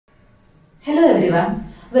Hello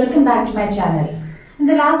everyone, welcome back to my channel. In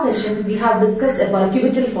the last session, we have discussed about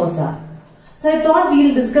cubital fossa. So I thought we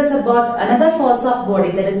will discuss about another fossa of body,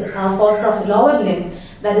 that is a fossa of lower limb,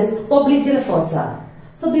 that is popliteal fossa.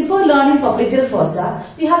 So before learning popliteal fossa,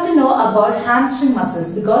 we have to know about hamstring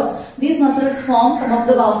muscles because these muscles form some of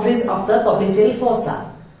the boundaries of the popliteal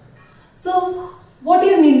fossa. So what do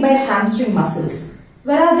you mean by hamstring muscles?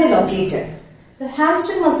 Where are they located? The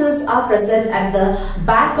hamstring muscles are present at the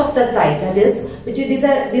back of the thigh, that is,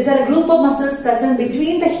 these are a group of muscles present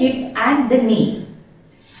between the hip and the knee.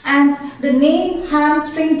 And the name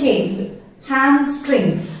hamstring came,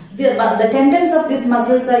 hamstring. The tendons of these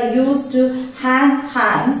muscles are used to hang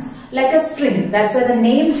hams like a string. That's why the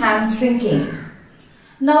name hamstring came.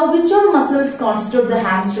 Now, which all muscles constitute the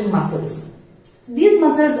hamstring muscles? So these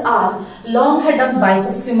muscles are long head of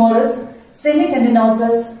biceps femoris,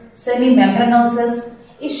 semitendinosus, semimembranosus,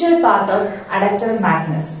 ischial part of adductor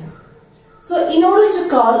magnus. So in order to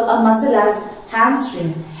call a muscle as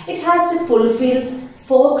hamstring, it has to fulfill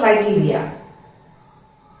 4 criteria.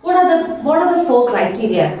 What are the 4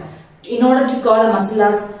 criteria in order to call a muscle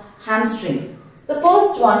as hamstring? The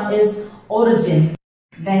first one is origin,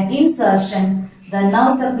 then insertion, the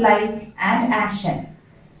nerve supply and action.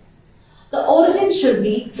 The origin should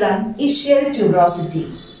be from ischial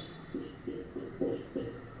tuberosity.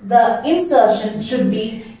 The insertion should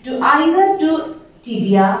be to either to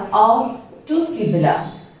tibia or to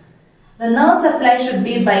fibula. The nerve supply should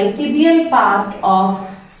be by tibial part of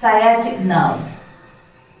sciatic nerve.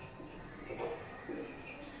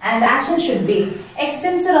 And the action should be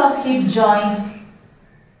extensor of hip joint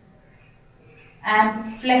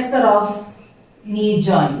and flexor of knee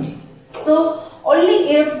joint. So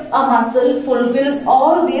only if a muscle fulfills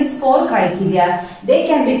all these 4 criteria, they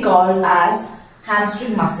can be called as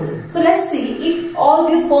hamstring muscle. So let's see if all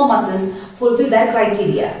these 4 muscles fulfill that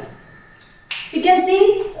criteria. You can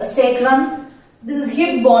see a sacrum, this is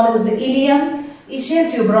hip bone, this is the ilium, ischial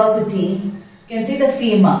tuberosity, you can see the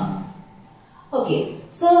femur. Okay,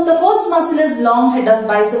 so the first muscle is long head of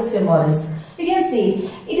biceps femoris. You can see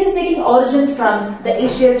it is taking origin from the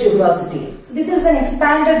ischial tuberosity. So this is an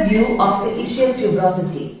expanded view of the ischial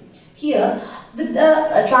tuberosity. Here, with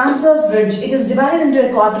the transverse ridge, it is divided into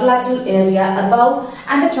a quadrilateral area above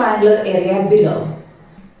and a triangular area below.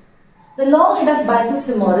 The long head of biceps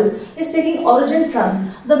femoris is taking origin from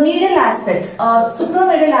the medial aspect or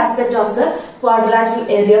supramedial aspect of the quadrilateral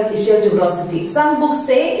area of ischial tuberosity. Some books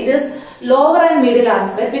say it is lower and medial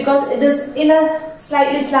aspect because it is in a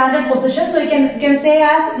slightly slanted position, so you can say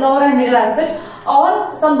as lower and medial aspect,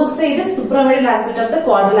 or some books say it is supramedial aspect of the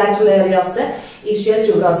quadrilateral area of the ischial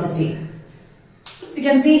tuberosity. So you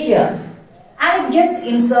can see here, and it gets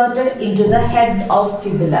inserted into the head of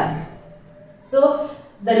fibula. So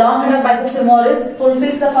the long head of biceps femoris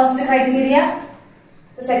fulfills the first criteria.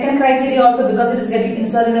 The second criteria also, because it is getting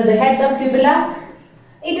inserted into the head of fibula,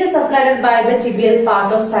 it is supplied by the tibial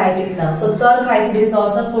part of sciatic nerve. So third criteria is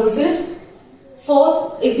also fulfilled.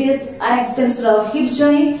 Fourth, it is an extensor of hip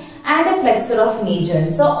joint and a flexor of knee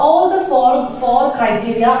joint. So all the four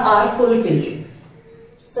criteria are fulfilled.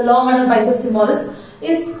 So long head of biceps femoris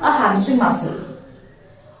is a hamstring muscle.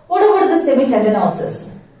 What about the semitendinosus?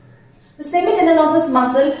 The semitendinosus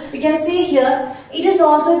muscle, you can see here, it is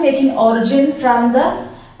also taking origin from the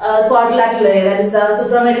quadrilateral area, that is the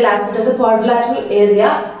supramedial aspect of the quadrilateral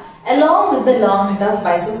area, along with the long head of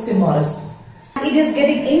biceps femoris. It is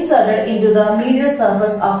getting inserted into the medial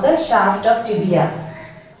surface of the shaft of tibia.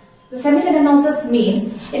 The semitendinosus means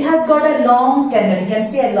it has got a long tendon. You can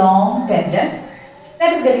see a long tendon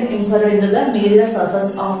that is getting inserted into the medial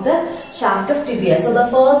surface of the shaft of tibia. So the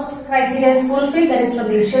first criteria is fulfilled, that is from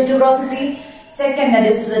the ischial tuberosity. Second, that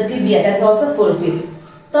is to the tibia, that is also fulfilled.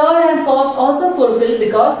 Third and fourth also fulfilled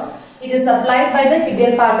because it is supplied by the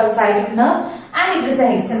tibial part of sciatic nerve and it is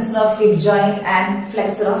an extension of hip joint and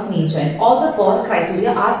flexor of knee joint. All the 4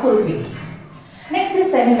 criteria are fulfilled. Next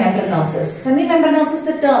is semimembranosus. Semimembranosus,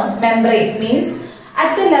 the term membrane, means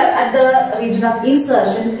at the region of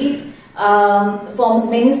insertion, it forms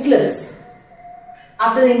many slips.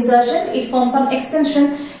 After the insertion, it forms some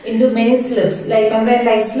extension into many slips, like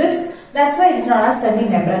membrane-like slips. That's why it's known as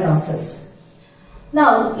semimembranosus.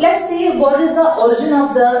 Now, let's see what is the origin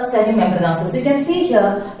of the semimembranosus. You can see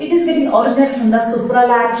here, it is getting originated from the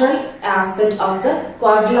supralateral aspect of the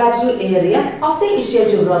quadrilateral area of the ischial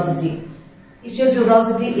tuberosity. Ischial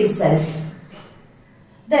tuberosity itself.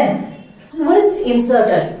 Then, where is it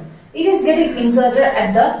inserted? It is getting inserted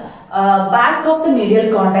at the back of the medial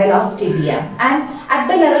condyle of tibia, and at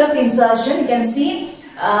the level of insertion you can see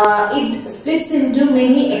it splits into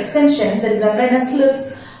many extensions, that is membranous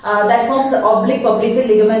slips, that forms the oblique popliteal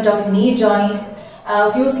ligament of knee joint,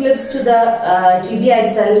 few slips to the tibia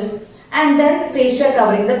itself, and then fascia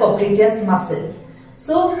covering the popliteus muscle.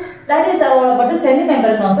 So that is all about the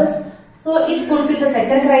semimembranosus. So it fulfills the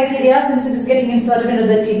second criteria since it is getting inserted into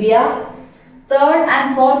the tibia. Third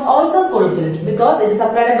and fourth also fulfilled because it is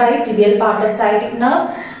supplied by tibial part of sciatic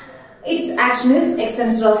nerve. Its action is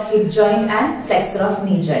extensor of hip joint and flexor of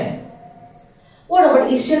knee joint. What about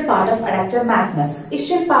ischial part of adductor magnus?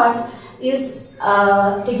 Ischial part is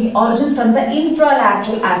taking origin from the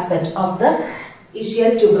infralateral aspect of the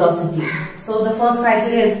ischial tuberosity. So the first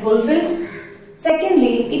criteria is fulfilled.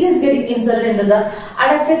 Secondly, it is getting inserted into the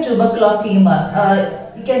adductor tubercle of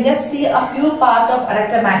femur. You can just see a few part of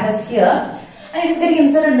adductor magnus here, and it is getting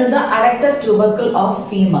inserted into the adductor tubercle of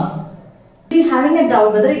femur. Be having a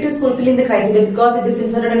doubt whether it is fulfilling the criteria because it is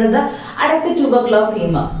inserted into the adductor tubercle of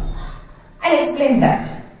femur. I'll explain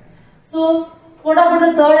that. So, what about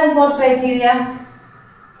the third and fourth criteria?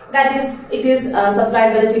 That is, it is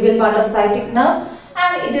supplied by the tibial part of sciatic nerve,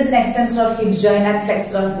 and it is an extensor of hip joint and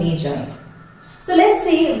flexor of knee joint. So let's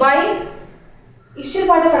see why ischial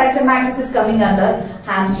part of adductor magnus is coming under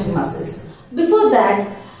hamstring muscles. Before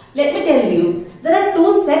that, let me tell you, there are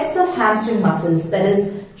two sets of hamstring muscles, that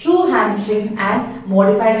is true hamstring and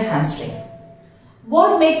modified hamstring.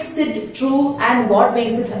 What makes it true and what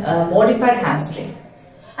makes it modified hamstring?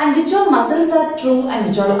 And which all muscles are true and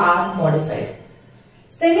which all are modified?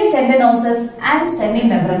 Semitendinosus and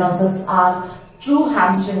semimembranosus are true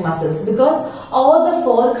hamstring muscles because all the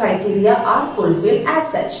four criteria are fulfilled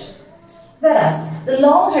as such. Whereas the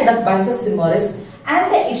long head of biceps femoris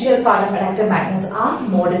and the ischial part of adductor magnus are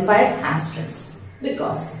modified hamstrings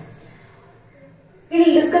because we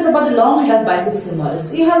will discuss about the long head of biceps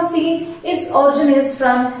femoris. You have seen its origin is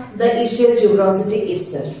from the ischial tuberosity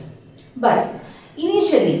itself. But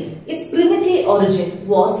initially its primitive origin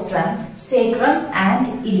was from sacrum and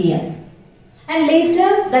ilium. And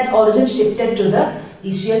later that origin shifted to the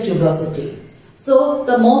ischial tuberosity. So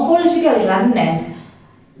the morphological remnant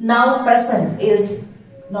now present is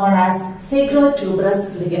known as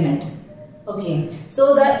sacrotuberous ligament. Okay,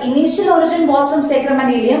 so the initial origin was from sacrum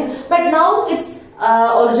and ilium, but now its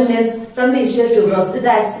origin is from the ischial tuberosity.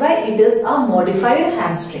 That's why it is a modified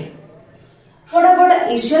hamstring. What about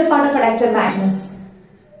the ischial part of adductor magnus?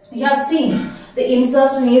 You have seen the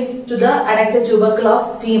insertion is to the adductor tubercle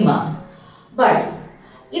of femur. But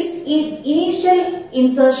its initial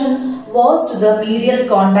insertion was to the medial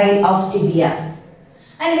condyle of tibia,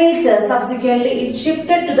 and later subsequently it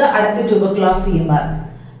shifted to the adductor tubercle of femur,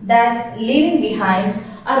 that leaving behind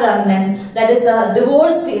a remnant, that is a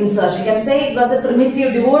divorced insertion. You can say it was a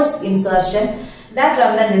primitive divorced insertion. That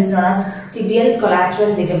remnant is known as tibial collateral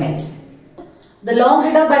ligament. The long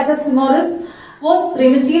head of biceps femoris was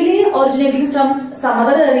primitively originating from some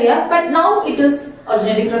other area, but now it is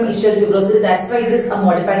originating from ischial tuberosity. That's why it is a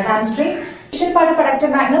modified hamstring. Ischial part of adductor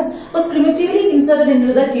magnus was primitively inserted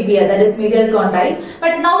into the tibia, that is medial condyle,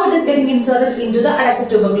 but now it is getting inserted into the adductor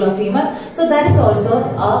tubercle of femur. So that is also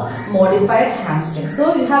a modified hamstring.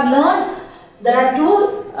 So you have learned there are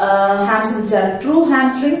two hamstrings which are true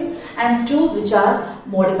hamstrings and two which are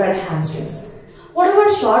modified hamstrings. What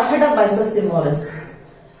about short head of biceps femoris?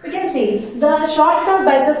 We can see the short head of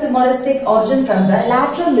biceps femoris take origin from the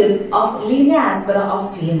lateral lip of linea aspera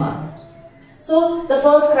of femur. So the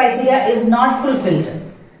first criteria is not fulfilled.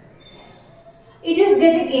 It is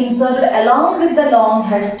getting inserted along with the long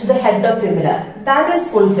head to the head of femur. That is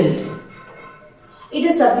fulfilled. It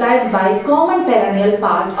is supplied by common peroneal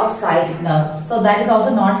part of sciatic nerve. So that is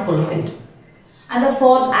also not fulfilled. And the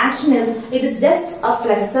fourth action is, it is just a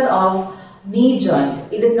flexor of knee joint.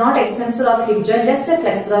 It is not extensor of hip joint, just a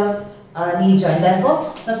flexor of knee joint.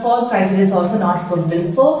 Therefore, the fourth criteria is also not fulfilled.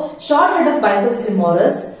 So, short head of biceps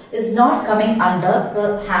femoris is not coming under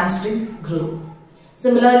the hamstring group.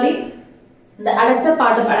 Similarly, the adductor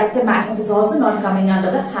part of adductor magnus is also not coming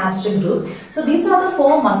under the hamstring group. So, these are the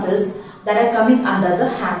four muscles that are coming under the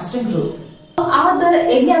hamstring group. Are there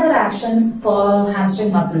any other actions for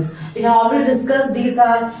hamstring muscles? We have already discussed these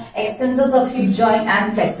are extensors of hip joint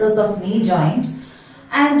and flexors of knee joint.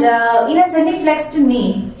 And in a semi-flexed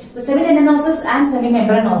knee, the semitendinosus and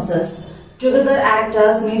semimembranosus together act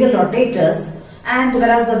as medial rotators, and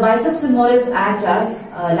whereas the biceps femoris act as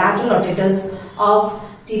lateral rotators of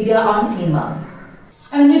tibia on femur.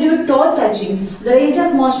 And when you do toe touching, the range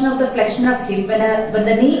of motion of the flexion of hip when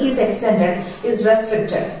the knee is extended is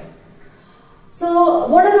restricted. So,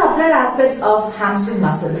 what are the applied aspects of hamstring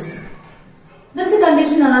muscles? There is a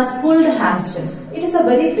condition known as pulled hamstrings. It is a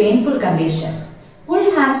very painful condition.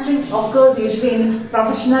 Pulled hamstring occurs usually in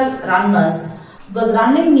professional runners because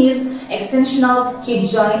running needs extension of hip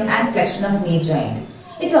joint and flexion of knee joint.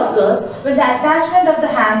 It occurs when the attachment of the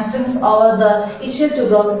hamstrings or the ischial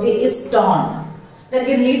tuberosity is torn. That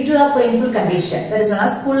can lead to a painful condition that is known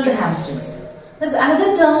as pulled hamstrings. There is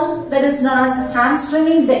another term that is known as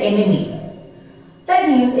hamstringing the enemy. That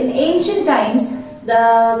means in ancient times,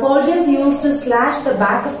 the soldiers used to slash the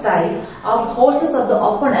back of thigh of horses of the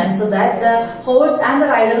opponent so that the horse and the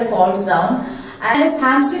rider falls down, and if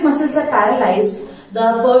hamstring muscles are paralyzed,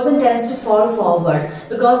 the person tends to fall forward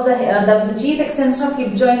because the chief extension of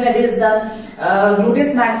hip joint, that is the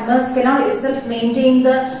gluteus maximus, cannot itself maintain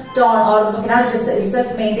the torn or cannot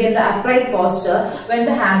itself maintain the upright posture when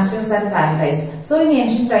the hamstrings are paralyzed. So in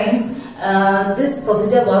ancient times, this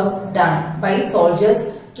procedure was done by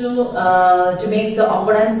soldiers to make the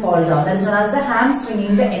opponents fall down. That is known as the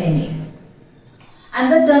hamstringing the enemy.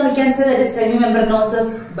 Another term we can say that is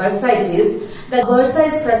semimembranosus bursitis. The bursa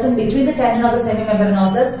is present between the tendon of the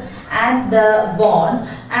semimembranosus and the bone,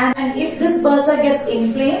 and if this bursa gets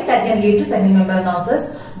inflamed, that can lead to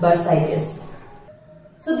semimembranosus bursitis.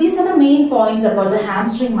 So these are the main points about the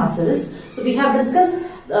hamstring muscles. So we have discussed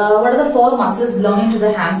what are the 4 muscles belonging to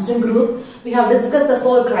the hamstring group. We have discussed the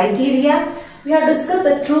 4 criteria. We have discussed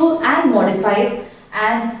the true and modified,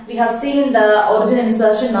 and we have seen the origin,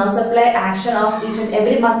 insertion, nerve supply, action of each and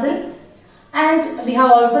every muscle. And we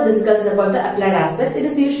have also discussed about the applied aspects. It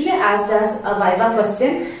is usually asked as a Viva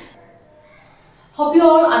question. Hope you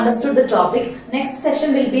all understood the topic. Next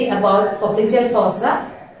session will be about popliteal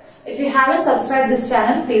fossa. If you haven't subscribed this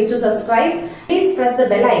channel, please do subscribe. Please press the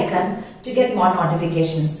bell icon to get more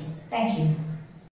notifications. Thank you.